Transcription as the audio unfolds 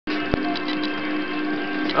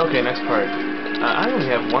Okay, next part. I only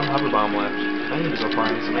have one hover bomb left. I need to go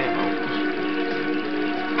find some ammo.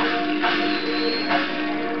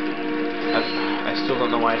 I still don't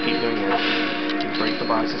know why I keep doing that. You break the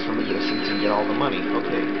boxes from a distance and get all the money.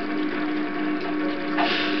 Okay.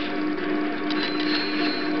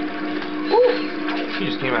 Ooh! He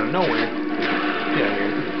just came out of nowhere. Get out of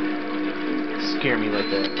here. Scare me like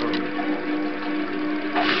that. Oh.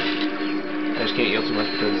 I just can't yell too much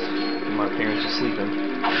because my parents are sleeping.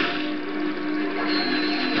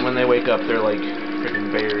 And when they wake up, they're like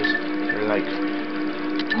freaking bears. They're like,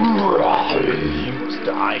 you must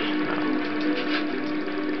die.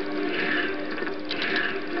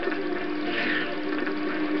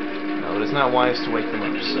 No, it is not wise to wake them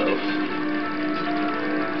up, so.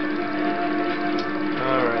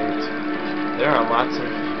 Alright. There are lots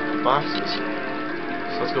of boxes.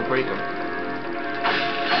 So let's go break them.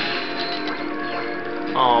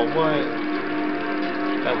 Oh, what?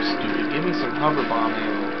 That was stupid. Give me some hover bomb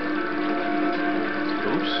ammo.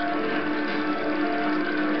 Oops.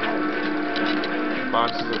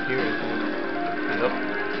 Boxes up here, I think. Yep.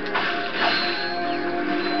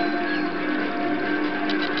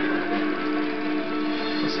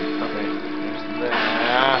 Let's see. Okay. There's that.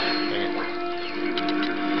 Ah, dang it.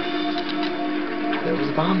 There was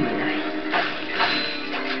a bomb there.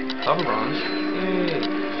 Hover bombs. Yay.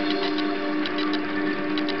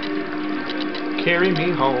 Carry me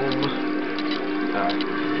home. Alright.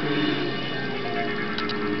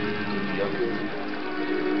 Yep.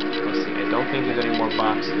 Let's see, I don't think there's any more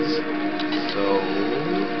boxes. So...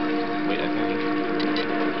 wait, I think.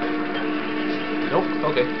 Nope,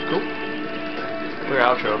 okay, cool. We're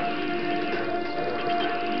outro.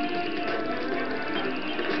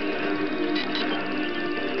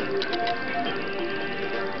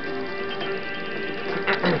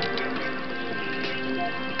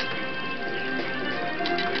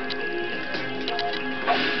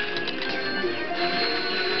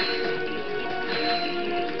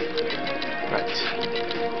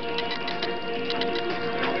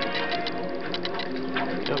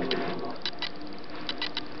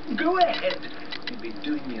 Go ahead. You'll be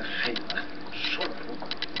doing me a favor. Sure.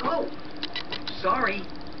 Oh, sorry.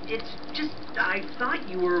 It's just I thought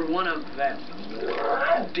you were one of them.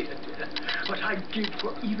 Oh, dear. But I'd give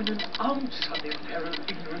for even an ounce of their feral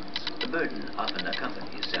ignorance. The burden often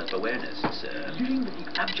accompanies self-awareness, sir. Living with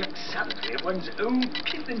the abject savagery of one's own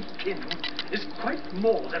kith and kin is quite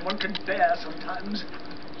more than one can bear sometimes.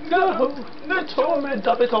 No, the torment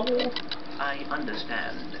of it all. I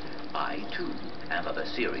understand. I, too, am of a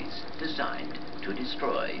series designed to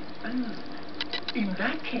destroy. In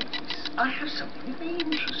that case, I have something that may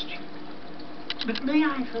interest you. But may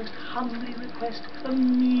I first humbly request a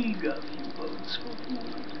meager few votes for food?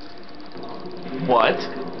 What?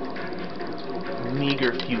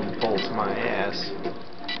 Meager few bolts my ass.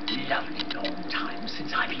 Lovely long time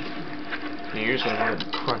since I've eaten. Yeah, you're just gonna go ahead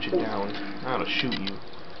and crunch it down. I ought to shoot you.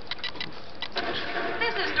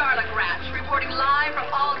 This is Ratchet reporting live from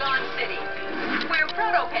Algon City, where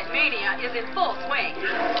Proto-Pet Mania is in full swing.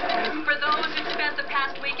 For those who've spent the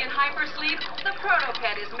past week in hypersleep, the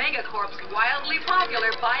Proto-Pet is Megacorp's wildly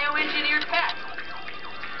popular bioengineered pet.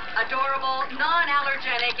 Adorable,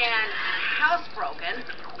 non-allergenic, and housebroken,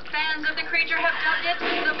 fans of the creature have dubbed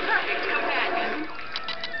it the perfect companion.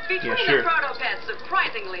 Between the Proto-Pet's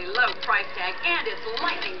surprisingly low price tag and its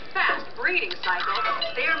lightning-fast breeding cycle,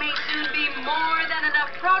 there may soon be more than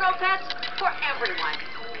enough Proto-Pets for everyone.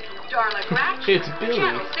 Darla Gratch, It's Billy.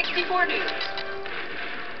 Channel 64 News.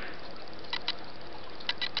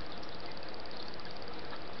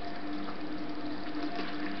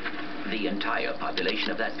 The entire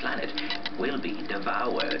population of that planet will be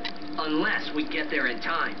devoured. Unless we get there in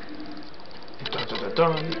time. Dun, dun, dun,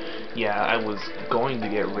 dun. Yeah, I was going to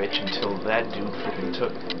get rich until that dude freaking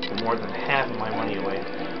took more than half of my money away.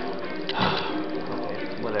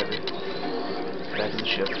 Okay, whatever. Back to the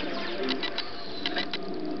ship.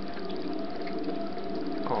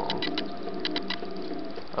 Aw.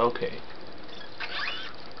 Okay.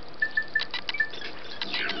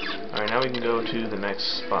 Alright, now we can go to the next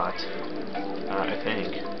spot. I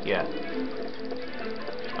think. Yeah.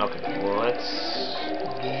 Okay, well, let's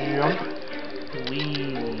jump.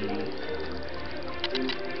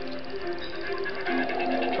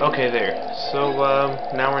 Okay, there. So,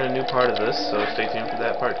 now we're in a new part of this, so stay tuned for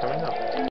that part coming up.